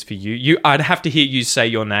pronunciation is for you. I'd have to hear you say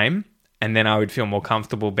your name, and then I would feel more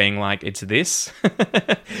comfortable being like, it's this.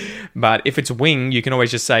 But if it's wing, you can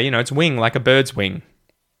always just say, it's wing, like a bird's wing.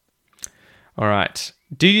 All right.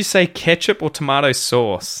 Do you say ketchup or tomato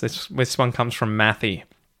sauce? This one comes from Matthew.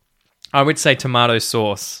 I would say tomato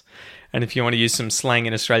sauce. And if you want to use some slang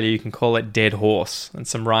in Australia, you can call it dead horse, and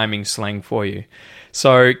some rhyming slang for you.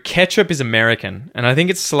 So ketchup is American, and I think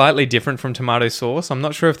it's slightly different from tomato sauce. I'm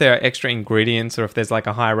not sure if there are extra ingredients or if there's like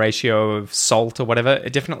a high ratio of salt or whatever.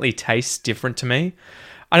 It definitely tastes different to me.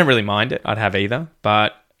 I don't really mind it. I'd have either.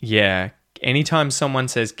 But yeah, anytime someone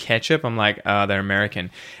says ketchup, I'm like, they're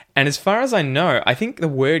American. And as far as I know, I think the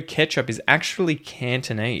word ketchup is actually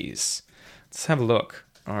Cantonese. Let's have a look.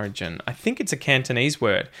 Origin. I think it's a Cantonese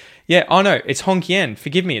word. Yeah, oh no, it's Hokkien.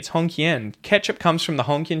 Forgive me, it's Hokkien. Ketchup comes from the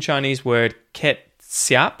Hokkien Chinese word ket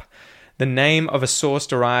siap, the name of a sauce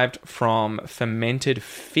derived from fermented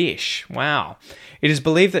fish. Wow. It is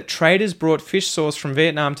believed that traders brought fish sauce from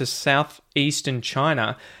Vietnam to southeastern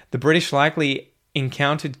China. The British likely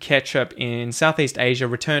encountered ketchup in Southeast Asia,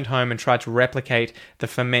 returned home and tried to replicate the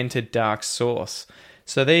fermented dark sauce.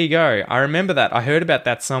 So there you go. I remember that. I heard about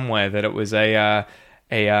that somewhere, that it was a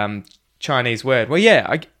Chinese word. Well,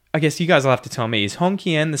 yeah, I guess you guys will have to tell me. Is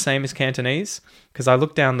Hokkien the same as Cantonese? Because I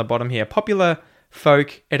look down the bottom here. Popular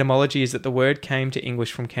folk etymology is that the word came to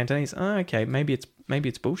English from Cantonese. Oh, okay, maybe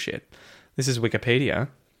it's bullshit. This is Wikipedia.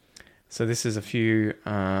 So this is a few...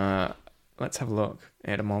 let's have a look.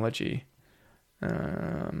 Etymology.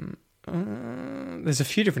 There's a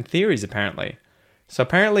few different theories, apparently. So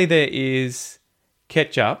apparently there is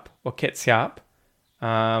ketchup, or ketchup,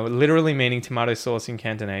 literally meaning tomato sauce in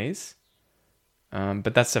Cantonese.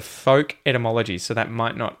 But that's a folk etymology, so that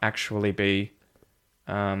might not actually be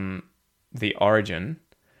the origin.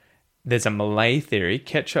 There's a Malay theory.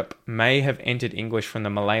 Ketchup may have entered English from the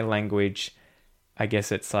Malay language. I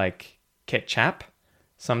guess it's like ketchup,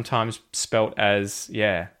 sometimes spelt as,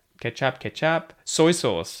 ketchup. Soy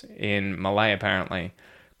sauce in Malay, apparently.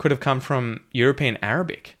 Could have come from European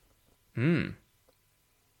Arabic.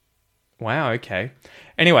 Wow, okay.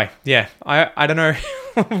 Anyway, yeah, I don't know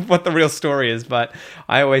what the real story is, but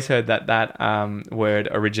I always heard that word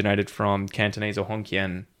originated from Cantonese or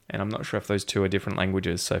Hokkien, and I'm not sure if those two are different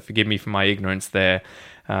languages, so forgive me for my ignorance there.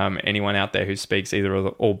 Anyone out there who speaks either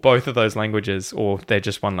or both of those languages, or they're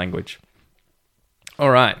just one language.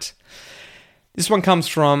 All right. This one comes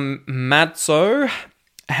from Matzo.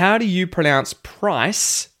 How do you pronounce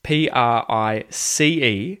price,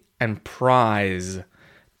 Price, and prize,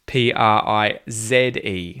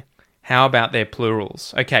 Prize? How about their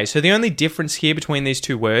plurals? Okay, so the only difference here between these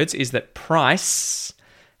two words is that price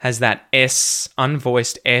has that S,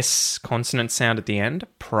 unvoiced S consonant sound at the end,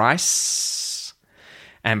 price,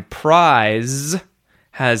 and prize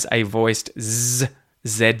has a voiced Z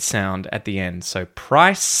sound at the end. So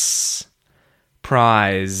price,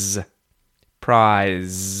 prize,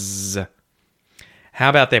 prize. How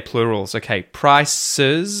about their plurals? Okay,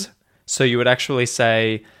 prices. So you would actually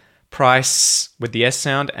say price with the S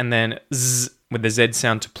sound and then Z with the Z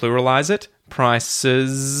sound to pluralize it.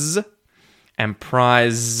 Prices and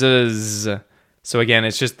prizes. So again,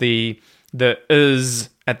 it's just the "is"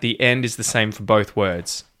 at the end is the same for both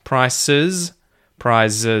words. Prices,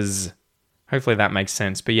 prizes. Hopefully that makes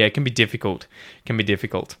sense. But yeah, it can be difficult.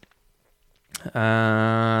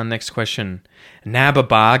 Next question. Nab a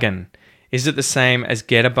bargain. Is it the same as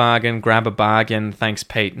get a bargain, grab a bargain? Thanks,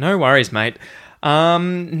 Pete. No worries, mate.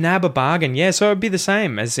 Nab a bargain. Yeah, so it'd be the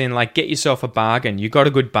same as in like get yourself a bargain. You got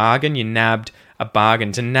a good bargain, you nabbed a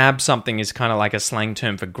bargain. To nab something is kind of like a slang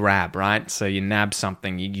term for grab, right? So you nab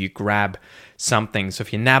something, you grab something. So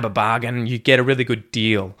if you nab a bargain, you get a really good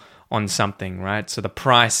deal on something, right? So the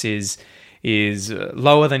price is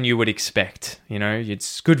lower than you would expect. You know,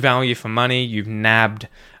 it's good value for money. You've nabbed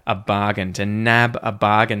a bargain. To nab a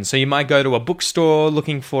bargain. So you might go to a bookstore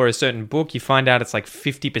looking for a certain book. You find out it's like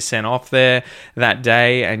 50% off there that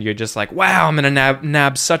day, and you're just like, wow, I'm going to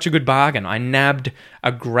nab such a good bargain. I nabbed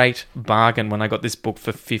a great bargain when I got this book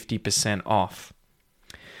for 50% off.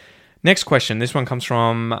 Next question. This one comes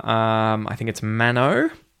from, I think it's Mano.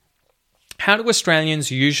 How do Australians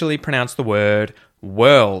usually pronounce the word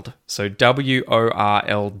world? So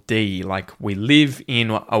W-O-R-L-D, like we live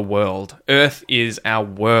in a world. Earth is our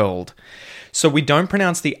world. So we don't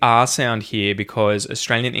pronounce the R sound here because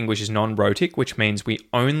Australian English is non-rhotic, which means we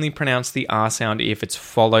only pronounce the R sound if it's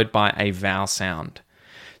followed by a vowel sound.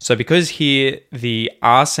 So because here the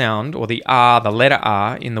R sound, or the R, the letter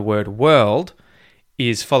R in the word world,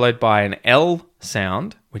 is followed by an L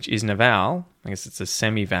sound, which isn't a vowel. I guess it's a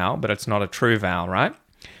semi-vowel, but it's not a true vowel, right?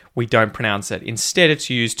 We don't pronounce it. Instead, it's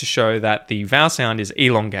used to show that the vowel sound is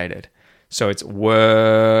elongated. So it's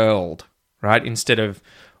world, right? Instead of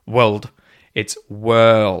world, it's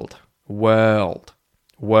world, world,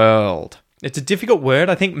 world. It's a difficult word,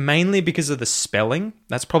 I think, mainly because of the spelling.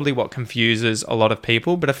 That's probably what confuses a lot of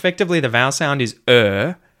people. But effectively, the vowel sound is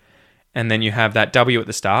and then you have that W at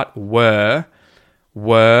the start, were,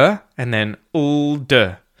 and then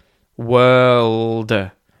uld,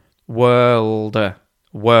 world, world,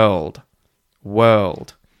 world,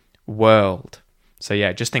 world, world. So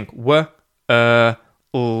yeah, just think uld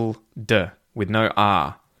with no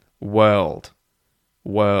R, world,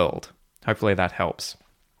 world. Hopefully that helps.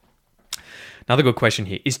 Another good question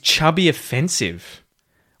here. Is chubby offensive?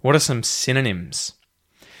 What are some synonyms?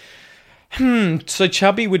 So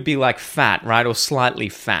chubby would be like fat, right? Or slightly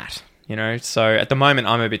fat, you know? So at the moment,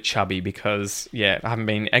 I'm a bit chubby because, I haven't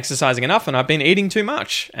been exercising enough and I've been eating too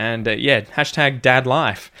much. And hashtag dad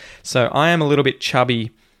life. So I am a little bit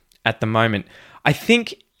chubby at the moment. I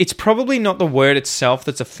think it's probably not the word itself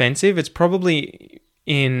that's offensive. It's probably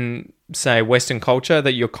in, say, Western culture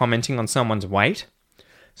that you're commenting on someone's weight.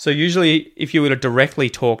 So usually if you were to directly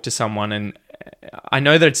talk to someone, and I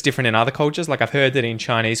know that it's different in other cultures, like I've heard that in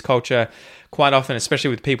Chinese culture, quite often, especially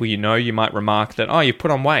with people you know, you might remark that, oh, you put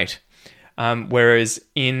on weight. Whereas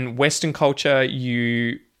in Western culture,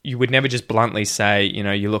 you would never just bluntly say,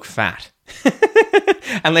 you look fat.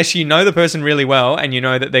 Unless you know the person really well and you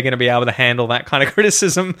know that they're going to be able to handle that kind of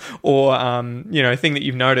criticism or, thing that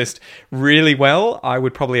you've noticed really well, I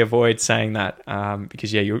would probably avoid saying that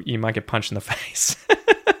because, you might get punched in the face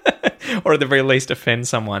or at the very least offend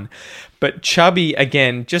someone. But chubby,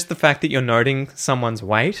 again, just the fact that you're noting someone's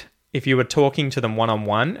weight, if you were talking to them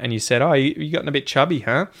one-on-one and you said, oh, you gotten a bit chubby,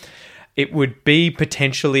 huh? It would be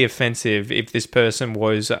potentially offensive if this person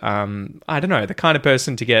was, the kind of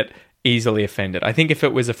person to get easily offended. I think if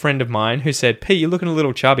it was a friend of mine who said, Pete, you're looking a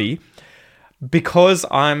little chubby, because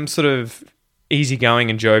I'm sort of easygoing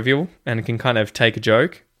and jovial and can kind of take a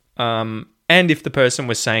joke, and if the person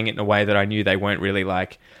was saying it in a way that I knew they weren't really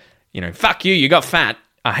like, fuck you got fat,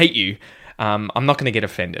 I hate you, I'm not going to get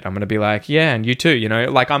offended. I'm going to be like, yeah, and you too,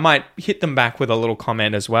 like I might hit them back with a little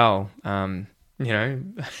comment as well. I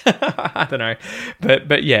don't know.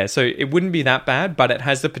 But yeah, so it wouldn't be that bad, but it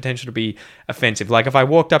has the potential to be offensive. Like if I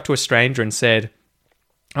walked up to a stranger and said,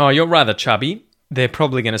 oh, you're rather chubby, they're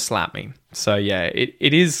probably going to slap me. So yeah,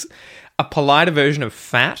 it is a politer version of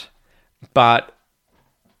fat, but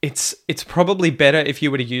it's probably better if you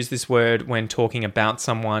were to use this word when talking about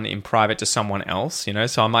someone in private to someone else,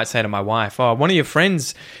 So I might say to my wife, oh, one of your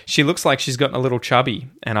friends, she looks like she's gotten a little chubby.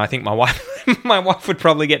 And I think my wife would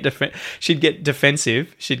probably she'd get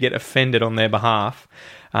defensive. She'd get offended on their behalf.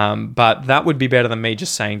 But that would be better than me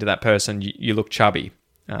just saying to that person, you look chubby.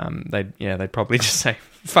 They'd probably just say,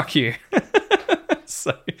 fuck you.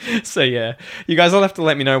 So yeah, you guys all have to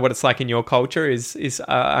let me know what it's like in your culture. Is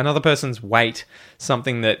another person's weight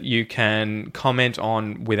something that you can comment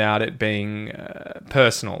on without it being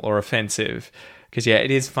personal or offensive? Because it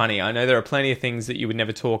is funny. I know there are plenty of things that you would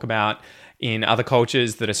never talk about in other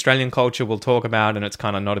cultures that Australian culture will talk about, and it's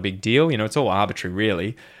kind of not a big deal. It's all arbitrary,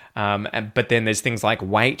 really. But then there's things like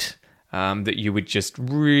weight that you would just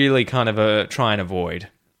really kind of try and avoid.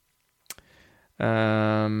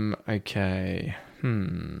 Okay.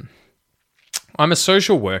 I'm a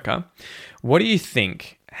social worker. What do you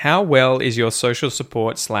think? How well is your social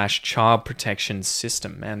support / child protection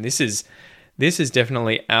system? Man, this is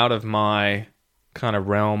definitely out of my kind of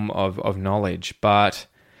realm of knowledge. But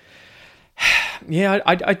yeah,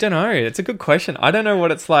 I don't know. It's a good question. I don't know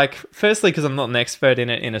what it's like. Firstly, because I'm not an expert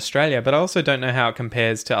in it in Australia, but I also don't know how it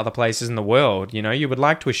compares to other places in the world. You would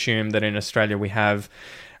like to assume that in Australia we have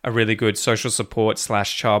a really good social support /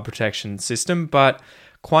 child protection system, but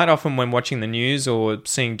quite often when watching the news or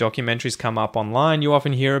seeing documentaries come up online, you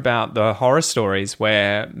often hear about the horror stories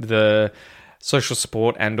where the social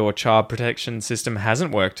support and or child protection system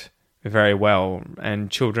hasn't worked very well and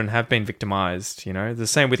children have been victimized. The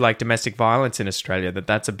same with like domestic violence in Australia,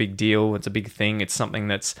 that's a big deal. It's a big thing. It's something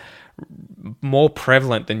that's more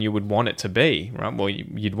prevalent than you would want it to be, right? Well,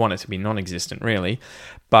 you'd want it to be non-existent, really.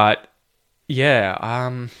 But yeah,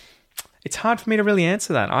 it's hard for me to really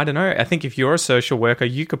answer that. I don't know. I think if you're a social worker,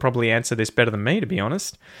 you could probably answer this better than me, to be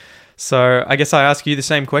honest. So I guess I ask you the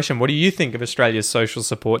same question. What do you think of Australia's social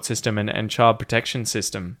support system and child protection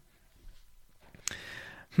system?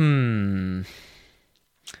 Same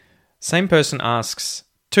person asks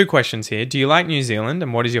 2 questions here. Do you like New Zealand,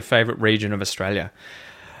 and what is your favourite region of Australia?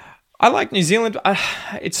 I like New Zealand.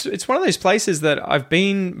 It's one of those places that I've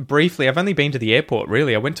been briefly. I've only been to the airport,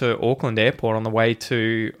 really. I went to Auckland Airport on the way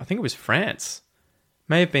to, I think it was France.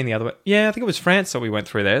 May have been the other way. Yeah, I think it was France that we went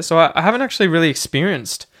through there. So I haven't actually really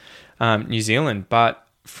experienced New Zealand. But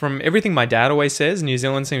from everything my dad always says, New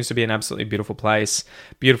Zealand seems to be an absolutely beautiful place,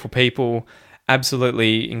 beautiful people.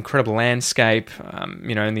 absolutely incredible landscape,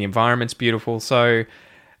 and the environment's beautiful. So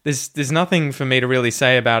there's nothing for me to really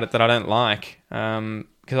say about it that I don't like,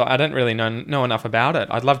 because I don't really know enough about it.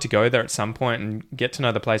 I'd love to go there at some point and get to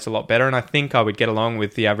know the place a lot better, and I think I would get along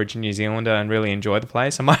with the average New Zealander and really enjoy the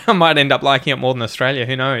place. I might end up liking it more than Australia,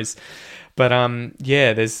 who knows? But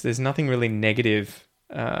there's nothing really negative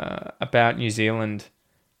about New Zealand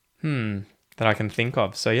that I can think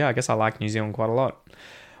of. So yeah, I guess I like New Zealand quite a lot.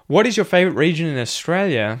 What is your favourite region in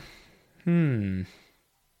Australia?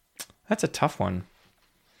 That's a tough one.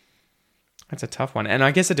 And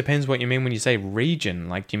I guess it depends what you mean when you say region.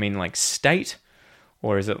 Like, do you mean like state?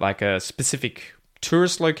 Or is it like a specific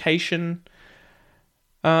tourist location?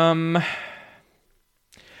 I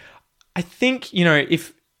think,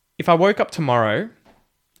 if I woke up tomorrow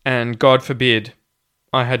and God forbid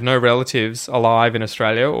I had no relatives alive in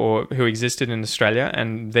Australia or who existed in Australia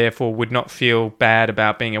and therefore would not feel bad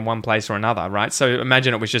about being in one place or another, right? So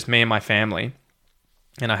imagine it was just me and my family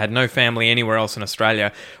and I had no family anywhere else in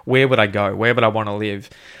Australia. Where would I go? Where would I want to live?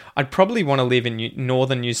 I'd probably want to live in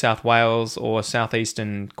northern New South Wales or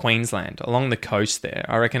southeastern Queensland, along the coast there.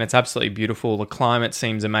 I reckon it's absolutely beautiful. The climate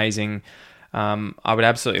seems amazing. I would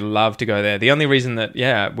absolutely love to go there. The only reason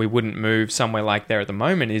that, we wouldn't move somewhere like there at the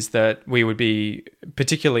moment is that we would be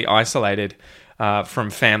particularly isolated from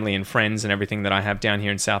family and friends and everything that I have down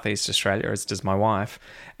here in Southeast Australia, as does my wife,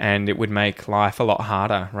 and it would make life a lot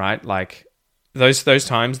harder, right? Like those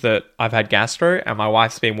times that I've had gastro and my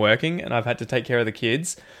wife's been working and I've had to take care of the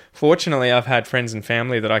kids, fortunately I've had friends and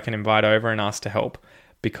family that I can invite over and ask to help,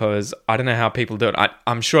 because I don't know how people do it.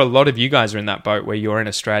 I'm sure a lot of you guys are in that boat where you're in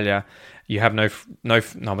Australia. You have no,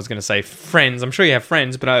 I was going to say friends. I'm sure you have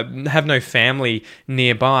friends, but I have no family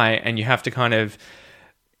nearby, and you have to kind of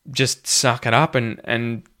just suck it up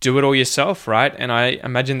and do it all yourself, right? And I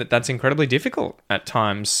imagine that that's incredibly difficult at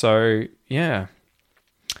times. So, yeah.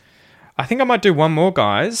 I think I might do one more,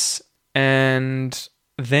 guys, and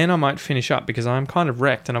then I might finish up because I'm kind of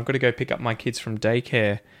wrecked and I've got to go pick up my kids from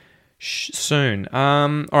daycare soon.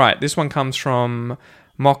 All right, this one comes from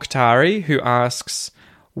Mokhtari, who asks,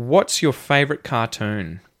 what's your favourite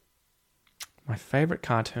cartoon? My favourite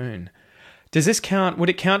cartoon. Does this count? Would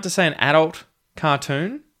it count to say an adult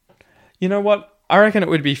cartoon? You know what? I reckon it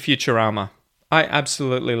would be Futurama. I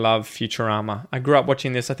absolutely love Futurama. I grew up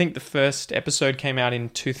watching this. I think the first episode came out in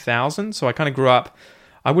 2000, so I kind of grew up.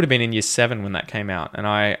 I would have been in year 7 when that came out, and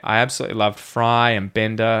I absolutely loved Fry and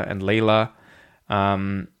Bender and Leela,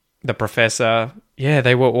 the Professor. Yeah,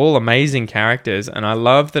 they were all amazing characters, and I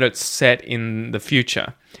love that it's set in the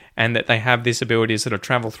future and that they have this ability to sort of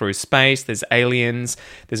travel through space. There's aliens,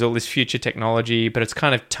 there's all this future technology, but it's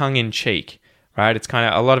kind of tongue-in-cheek, right? It's kind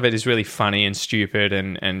of, a lot of it is really funny and stupid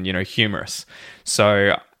and humorous.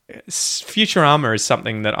 So Futurama is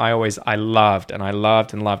something that I loved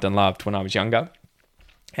when I was younger.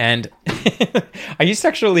 And I used to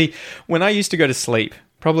actually, when I used to go to sleep,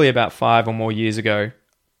 probably about 5 or more years ago,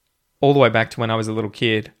 all the way back to when I was a little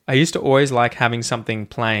kid, I used to always like having something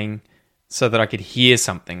playing so that I could hear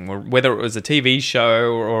something, or whether it was a TV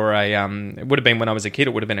show or it would have been when I was a kid,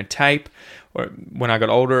 it would have been a tape, or when I got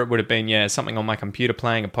older, it would have been, something on my computer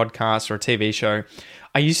playing a podcast or a TV show.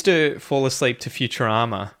 I used to fall asleep to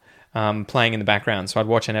Futurama playing in the background. So I'd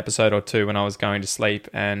watch an episode or two when I was going to sleep,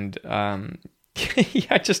 and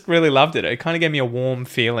I just really loved it. It kind of gave me a warm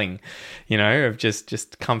feeling, of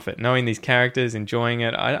just comfort, knowing these characters, enjoying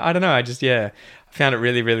it. I don't know. I found it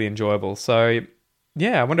really, really enjoyable. So,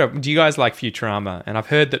 yeah, I wonder, do you guys like Futurama? And I've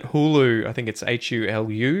heard that Hulu, I think it's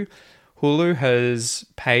Hulu, Hulu has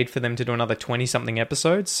paid for them to do another 20-something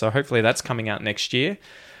episodes. So hopefully that's coming out next year.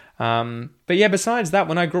 But yeah, besides that,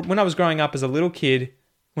 when I was growing up as a little kid,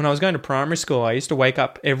 when I was going to primary school, I used to wake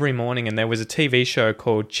up every morning and there was a TV show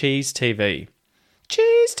called Cheese TV.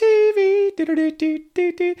 Cheese TV.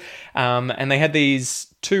 And they had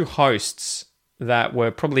these 2 hosts that were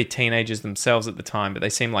probably teenagers themselves at the time, but they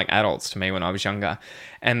seemed like adults to me when I was younger.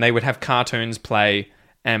 And they would have cartoons play,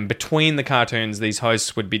 and between the cartoons, these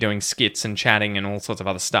hosts would be doing skits and chatting and all sorts of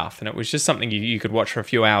other stuff. And it was just something you could watch for a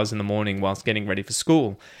few hours in the morning whilst getting ready for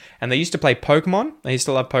school. And they used to play Pokemon. They used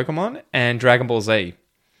to love Pokemon and Dragon Ball Z.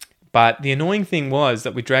 But the annoying thing was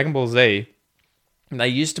that with Dragon Ball Z, they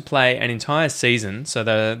used to play an entire season. So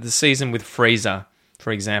the season with Frieza,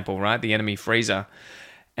 for example, right? The enemy Frieza.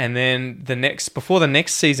 And then before the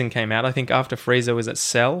next season came out, I think after Frieza was at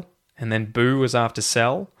Cell, and then Boo was after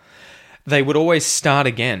Cell, they would always start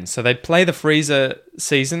again. So they'd play the Frieza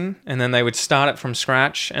season, and then they would start it from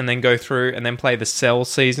scratch, and then go through and then play the Cell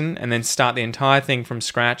season, and then start the entire thing from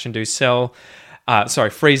scratch and do Cell.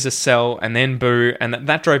 Frieza, Cell, and then Boo, and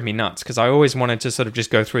that drove me nuts because I always wanted to sort of just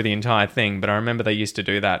go through the entire thing, but I remember they used to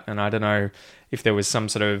do that, and I don't know if there was some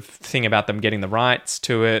sort of thing about them getting the rights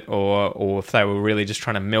to it, or if they were really just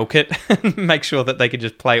trying to milk it and make sure that they could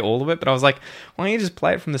just play all of it. But I was like, why don't you just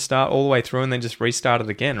play it from the start all the way through and then just restart it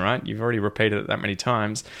again, right? You've already repeated it that many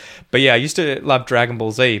times. But yeah, I used to love Dragon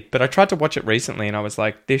Ball Z, but I tried to watch it recently and I was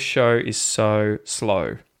like, this show is so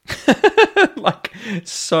slow. Like,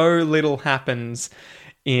 so little happens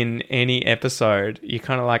in any episode. You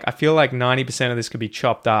kind of like, I feel like 90% of this could be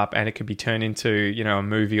chopped up and it could be turned into, you know, a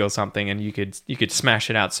movie or something, and you could smash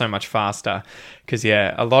it out so much faster. Because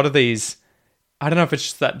yeah, a lot of these, I don't know if it's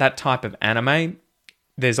just that type of anime,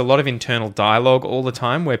 there's a lot of internal dialogue all the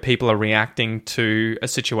time where people are reacting to a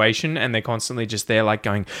situation and they're constantly just there like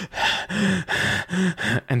going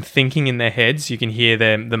and thinking in their heads. You can hear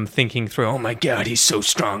them thinking through, oh my God, he's so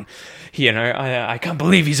strong. You know, I can't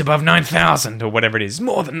believe he's above 9,000 or whatever it is.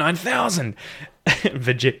 More than 9,000.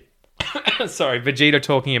 Vegeta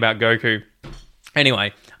talking about Goku.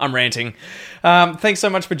 Anyway, I'm ranting. Thanks so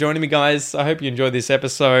much for joining me, guys. I hope you enjoyed this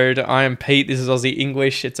episode. I am Pete. This is Aussie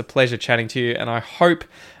English. It's a pleasure chatting to you, and I hope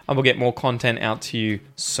I will get more content out to you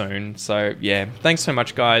soon. So, yeah, thanks so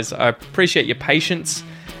much, guys. I appreciate your patience,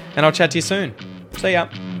 and I'll chat to you soon. See ya.